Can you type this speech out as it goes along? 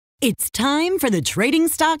It's time for the Trading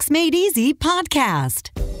Stocks Made Easy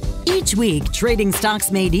podcast. Each week, Trading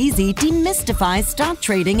Stocks Made Easy demystifies stock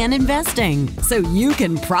trading and investing so you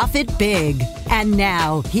can profit big. And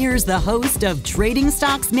now, here's the host of Trading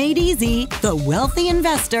Stocks Made Easy, the wealthy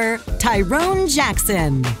investor, Tyrone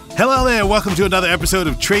Jackson. Hello there. Welcome to another episode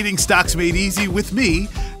of Trading Stocks Made Easy with me,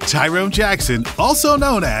 Tyrone Jackson, also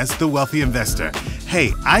known as the wealthy investor.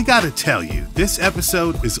 Hey, I gotta tell you, this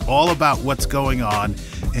episode is all about what's going on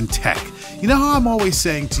in tech. You know how I'm always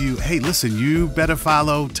saying to you, hey, listen, you better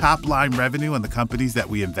follow top-line revenue on the companies that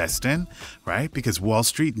we invest in, right? Because Wall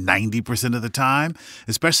Street, 90% of the time,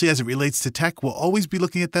 especially as it relates to tech, will always be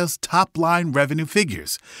looking at those top-line revenue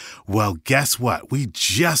figures. Well, guess what? We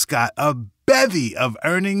just got a bevy of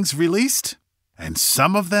earnings released, and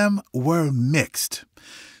some of them were mixed.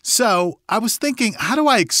 So I was thinking, how do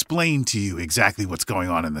I explain to you exactly what's going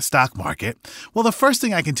on in the stock market? Well, the first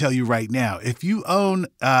thing I can tell you right now, if you own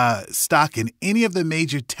stock in any of the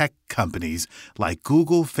major tech companies like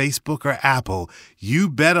Google, Facebook, or Apple, you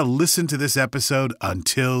better listen to this episode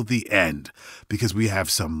until the end because we have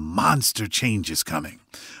some monster changes coming.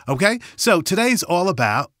 Okay, so today's all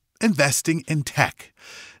about investing in tech.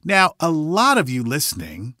 Now, a lot of you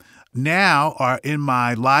listening now are in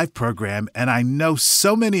my live program, and I know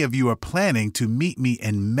so many of you are planning to meet me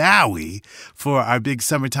in Maui for our big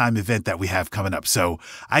summertime event that we have coming up. So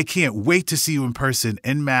I can't wait to see you in person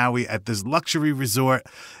in Maui at this luxury resort,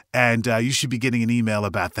 and you should be getting an email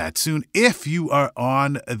about that soon if you are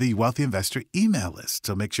on the Wealthy Investor email list.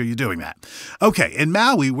 So make sure you're doing that. Okay, in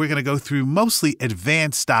Maui, we're going to go through mostly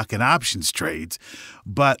advanced stock and options trades,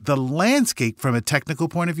 but the landscape from a technical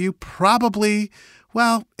point of view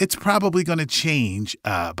it's probably going to change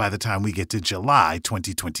by the time we get to July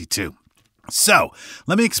 2022. So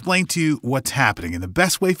let me explain to you what's happening. And the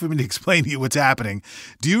best way for me to explain to you what's happening,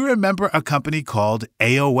 do you remember a company called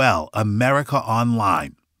AOL, America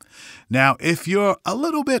Online? Now, if you're a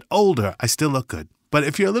little bit older, I still look good. But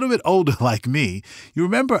if you're a little bit older like me, you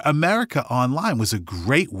remember America Online was a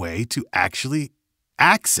great way to actually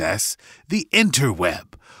access the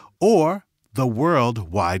interweb, or the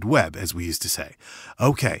World Wide Web, as we used to say.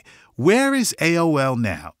 Okay, where is AOL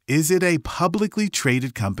now? Is it a publicly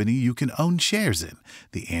traded company you can own shares in?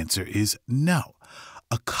 The answer is no.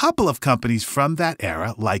 A couple of companies from that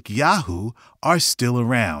era, like Yahoo, are still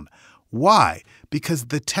around. Why? Because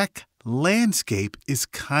the tech landscape is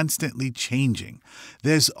constantly changing.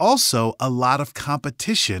 There's also a lot of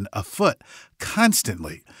competition afoot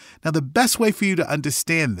constantly. Now, the best way for you to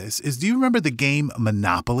understand this is, do you remember the game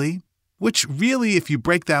Monopoly? Which really, if you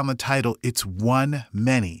break down the title, it's one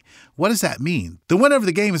many. What does that mean? The winner of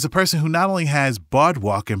the game is a person who not only has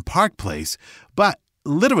Boardwalk and Park Place, but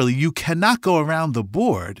literally you cannot go around the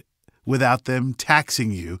board without them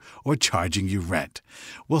taxing you or charging you rent.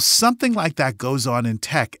 Well, something like that goes on in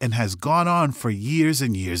tech and has gone on for years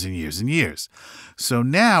and years and years and years. So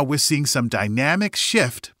now we're seeing some dynamic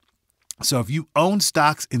shift. So if you own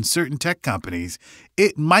stocks in certain tech companies,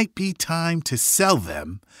 it might be time to sell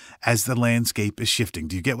them as the landscape is shifting.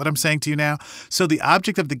 Do you get what I'm saying to you now? So the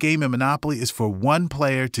object of the game in Monopoly is for one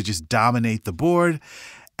player to just dominate the board.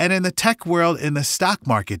 And in the tech world, in the stock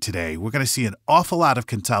market today, we're going to see an awful lot of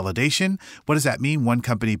consolidation. What does that mean? One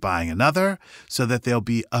company buying another, so that there'll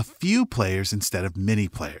be a few players instead of many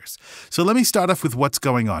players. So let me start off with what's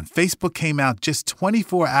going on. Facebook came out just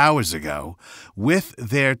 24 hours ago with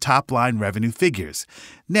their top-line revenue figures.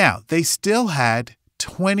 Now, they still had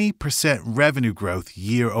 20% revenue growth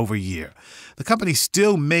year over year. The company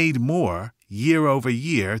still made more year over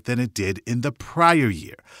year than it did in the prior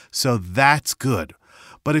year. So that's good.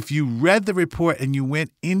 But if you read the report and you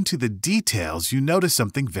went into the details, you noticed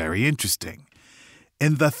something very interesting.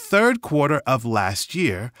 In the third quarter of last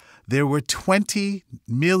year, there were 20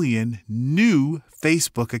 million new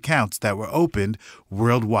Facebook accounts that were opened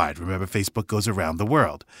worldwide. Remember, Facebook goes around the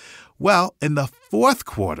world. Well, in the fourth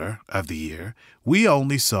quarter of the year, we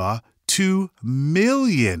only saw 2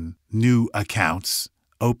 million new accounts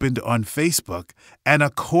opened on Facebook. And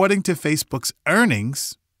according to Facebook's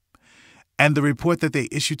earnings and the report that they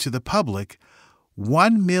issued to the public,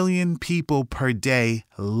 1 million people per day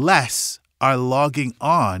less are logging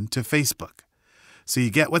on to Facebook. So you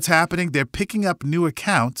get what's happening? They're picking up new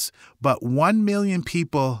accounts, but 1 million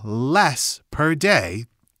people less per day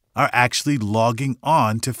are actually logging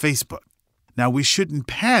on to Facebook. Now, we shouldn't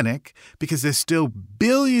panic because there's still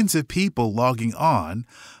billions of people logging on,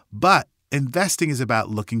 but investing is about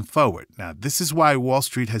looking forward. Now, this is why Wall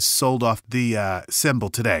Street has sold off the symbol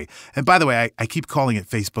today. And by the way, I keep calling it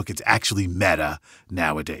Facebook. It's actually Meta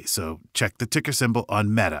nowadays. So check the ticker symbol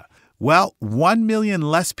on Meta. Well, 1 million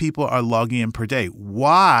less people are logging in per day.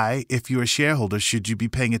 Why, if you're a shareholder, should you be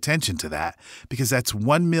paying attention to that? Because that's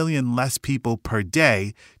 1 million less people per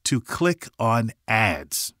day to click on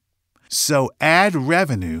ads. So ad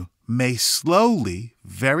revenue may slowly,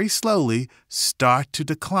 very slowly, start to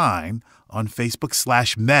decline on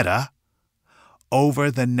Facebook/Meta over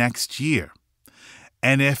the next year.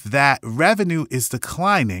 And if that revenue is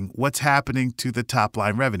declining, what's happening to the top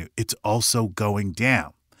line revenue? It's also going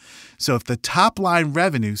down. So if the top line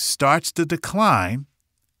revenue starts to decline,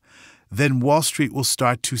 then Wall Street will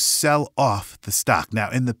start to sell off the stock. Now,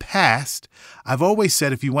 in the past, I've always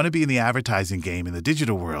said if you want to be in the advertising game in the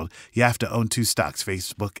digital world, you have to own two stocks,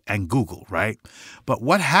 Facebook and Google, right? But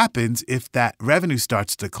what happens if that revenue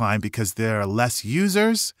starts to decline because there are less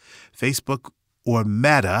users? Facebook or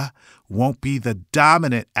Meta won't be the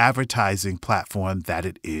dominant advertising platform that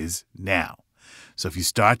it is now. So if you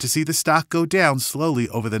start to see the stock go down slowly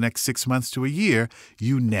over the next 6 months to a year,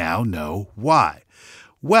 you now know why.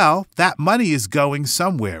 Well, that money is going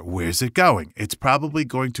somewhere. Where's it going? It's probably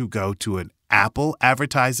going to go to an Apple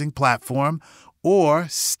advertising platform or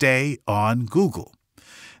stay on Google.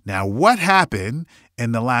 Now, what happened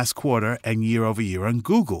in the last quarter and year over year on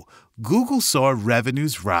Google? Google saw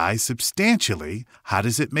revenues rise substantially. How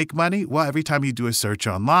does it make money? Well, every time you do a search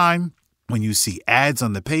online, when you see ads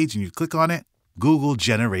on the page and you click on it, Google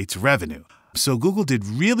generates revenue. So Google did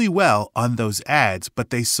really well on those ads, but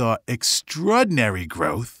they saw extraordinary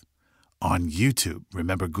growth on YouTube.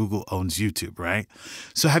 Remember, Google owns YouTube, right?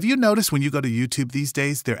 So have you noticed when you go to YouTube these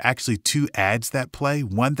days, there are actually two ads that play,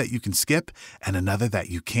 one that you can skip and another that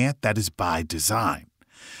you can't? That is by design.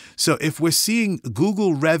 So if we're seeing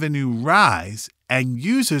Google revenue rise and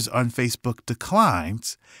users on Facebook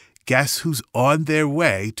declines, guess who's on their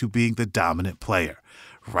way to being the dominant player?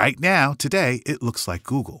 Right now, today, it looks like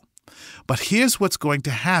Google. But here's what's going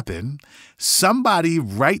to happen. Somebody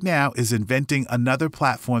right now is inventing another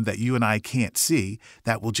platform that you and I can't see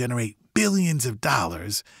that will generate billions of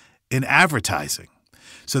dollars in advertising.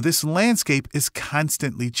 So this landscape is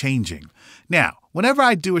constantly changing. Now, whenever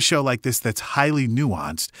I do a show like this that's highly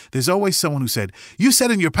nuanced, there's always someone who said, "You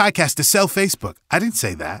said in your podcast to sell Facebook." I didn't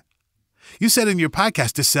say that. "You said in your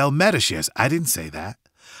podcast to sell Meta shares." I didn't say that.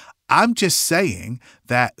 I'm just saying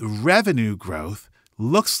that revenue growth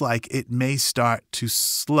looks like it may start to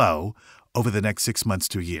slow over the next 6 months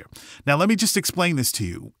to a year. Now, let me just explain this to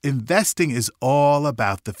you. Investing is all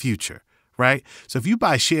about the future, right? So if you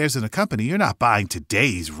buy shares in a company, you're not buying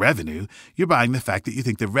today's revenue. You're buying the fact that you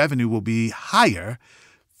think the revenue will be higher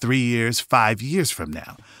 3 years, 5 years from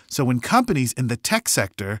now. So when companies in the tech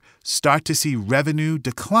sector start to see revenue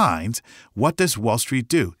declines, what does Wall Street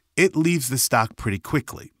do? It leaves the stock pretty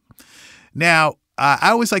quickly. Now,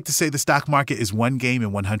 I always like to say the stock market is one game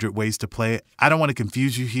and 100 ways to play it. I don't want to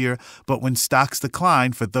confuse you here, but when stocks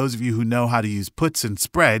decline, for those of you who know how to use puts and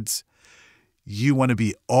spreads, you want to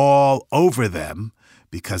be all over them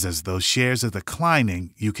because as those shares are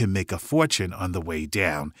declining, you can make a fortune on the way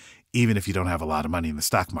down, even if you don't have a lot of money in the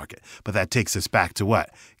stock market. But that takes us back to what?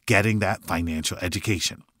 Getting that financial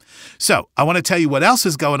education. So I want to tell you what else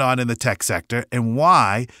is going on in the tech sector and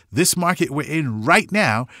why this market we're in right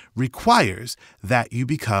now requires that you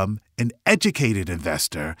become an educated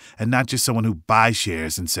investor and not just someone who buys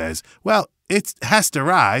shares and says, well, it has to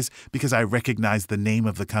rise because I recognize the name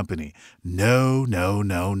of the company. No, no,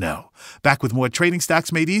 no, no. Back with more Trading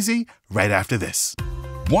Stocks Made Easy right after this.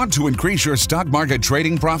 Want to increase your stock market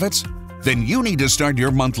trading profits? Then you need to start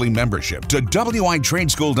your monthly membership to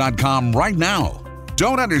WITradeschool.com right now.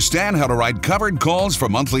 Don't understand how to write covered calls for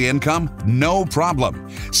monthly income? No problem.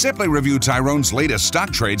 Simply review Tyrone's latest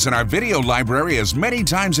stock trades in our video library as many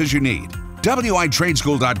times as you need.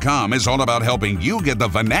 WITradeschool.com is all about helping you get the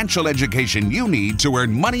financial education you need to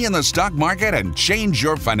earn money in the stock market and change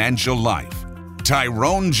your financial life.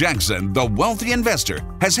 Tyrone Jackson, the wealthy investor,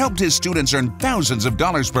 has helped his students earn thousands of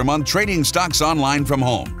dollars per month trading stocks online from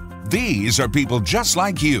home. These are people just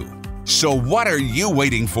like you. So what are you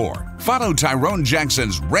waiting for? Follow Tyrone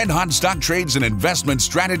Jackson's red-hot stock trades and investment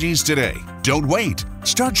strategies today. Don't wait.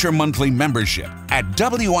 Start your monthly membership at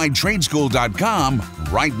WITradeschool.com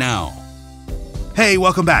right now. Hey,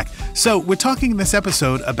 welcome back. So we're talking in this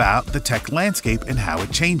episode about the tech landscape and how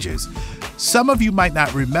it changes. Some of you might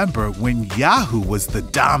not remember when Yahoo was the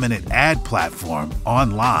dominant ad platform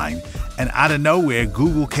online, and out of nowhere,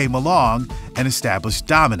 Google came along and established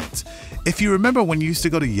dominance. If you remember when you used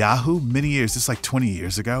to go to Yahoo many years, this is like 20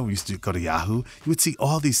 years ago, we used to go to Yahoo, you would see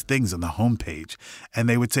all these things on the homepage. And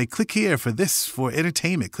they would say, click here for this, for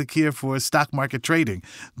entertainment, click here for stock market trading.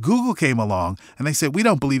 Google came along and they said, we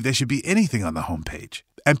don't believe there should be anything on the homepage.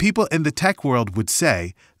 And people in the tech world would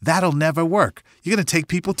say, that'll never work. You're going to take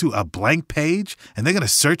people to a blank page and they're going to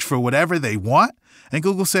search for whatever they want? And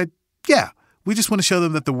Google said, yeah, we just want to show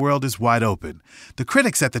them that the world is wide open. The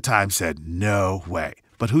critics at the time said, no way.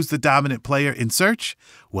 But who's the dominant player in search?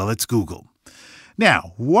 Well, it's Google.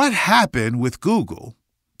 Now, what happened with Google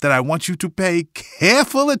that I want you to pay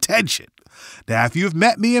careful attention? Now, if you've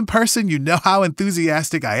met me in person, you know how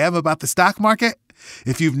enthusiastic I am about the stock market.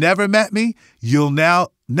 If you've never met me, you'll now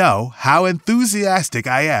know how enthusiastic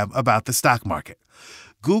I am about the stock market.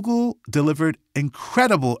 Google delivered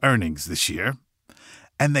incredible earnings this year,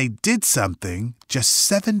 and they did something just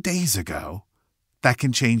 7 days ago that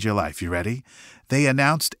can change your life. You ready? They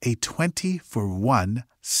announced a 20-for-1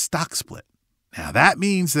 stock split. Now, that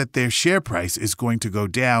means that their share price is going to go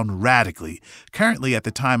down radically. Currently, at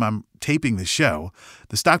the time I'm taping the show,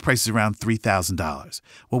 the stock price is around $3,000.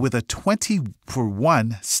 Well, with a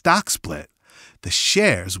 20-for-1 stock split, the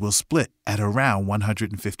shares will split at around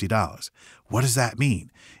 $150. What does that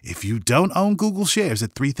mean? If you don't own Google shares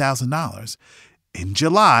at $3,000, in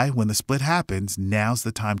July, when the split happens, now's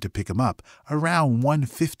the time to pick them up, around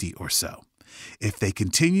 $150 or so. If they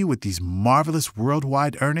continue with these marvelous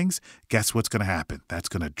worldwide earnings, guess what's going to happen? That's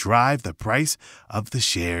going to drive the price of the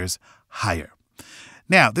shares higher.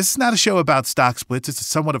 Now, this is not a show about stock splits. It's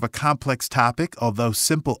somewhat of a complex topic, although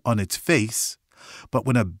simple on its face. But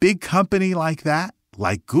when a big company like that,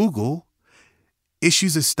 like Google,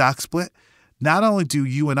 issues a stock split, not only do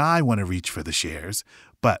you and I want to reach for the shares,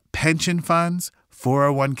 but pension funds,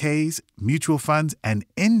 401ks, mutual funds, and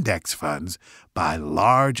index funds by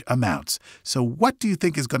large amounts. So what do you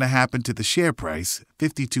think is going to happen to the share price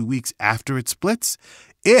 52 weeks after it splits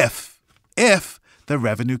if the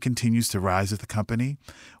revenue continues to rise at the company?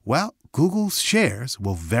 Well, Google's shares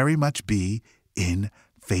will very much be in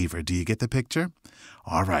favor. Do you get the picture?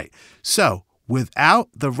 All right. So without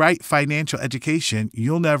the right financial education,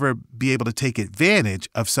 you'll never be able to take advantage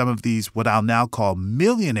of some of these, what I'll now call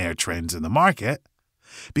millionaire trends in the market,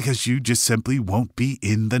 because you just simply won't be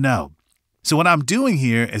in the know. So what I'm doing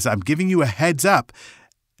here is I'm giving you a heads up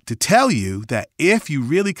to tell you that if you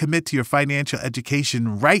really commit to your financial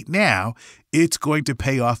education right now, it's going to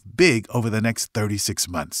pay off big over the next 36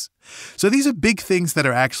 months. So these are big things that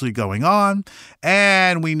are actually going on.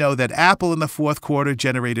 And we know that Apple in the fourth quarter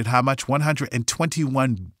generated how much?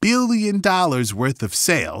 $121 billion worth of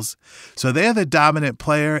sales. So they're the dominant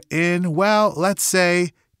player in, well, let's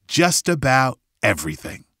say just about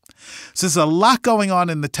everything. So there's a lot going on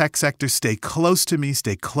in the tech sector. Stay close to me,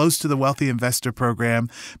 stay close to the Wealthy Investor Program,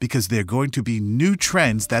 because there are going to be new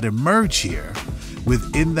trends that emerge here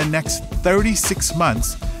within the next 36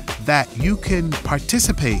 months that you can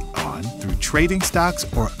participate on through trading stocks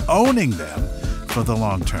or owning them for the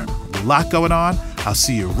long term. A lot going on. I'll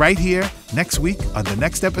see you right here next week on the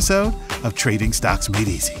next episode of Trading Stocks Made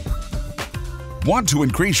Easy. Want to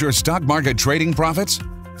increase your stock market trading profits?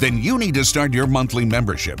 Then you need to start your monthly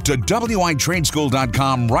membership to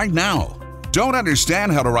WITradeschool.com right now. Don't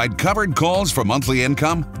understand how to write covered calls for monthly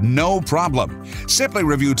income? No problem. Simply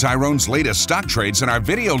review Tyrone's latest stock trades in our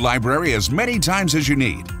video library as many times as you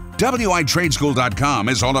need. WITradeschool.com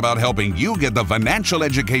is all about helping you get the financial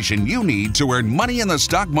education you need to earn money in the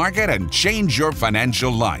stock market and change your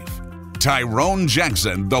financial life. Tyrone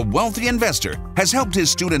Jackson, the wealthy investor, has helped his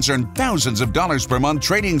students earn thousands of dollars per month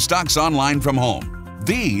trading stocks online from home.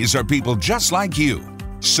 These are people just like you.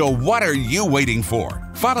 So what are you waiting for?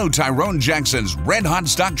 Follow Tyrone Jackson's red-hot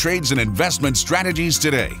stock trades and investment strategies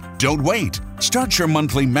today. Don't wait. Start your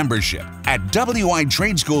monthly membership at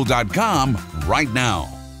WITradeschool.com right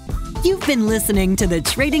now. You've been listening to the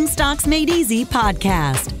Trading Stocks Made Easy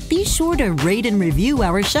podcast. Be sure to rate and review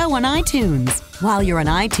our show on iTunes. While you're on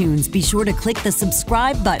iTunes, be sure to click the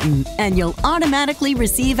subscribe button and you'll automatically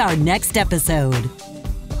receive our next episode.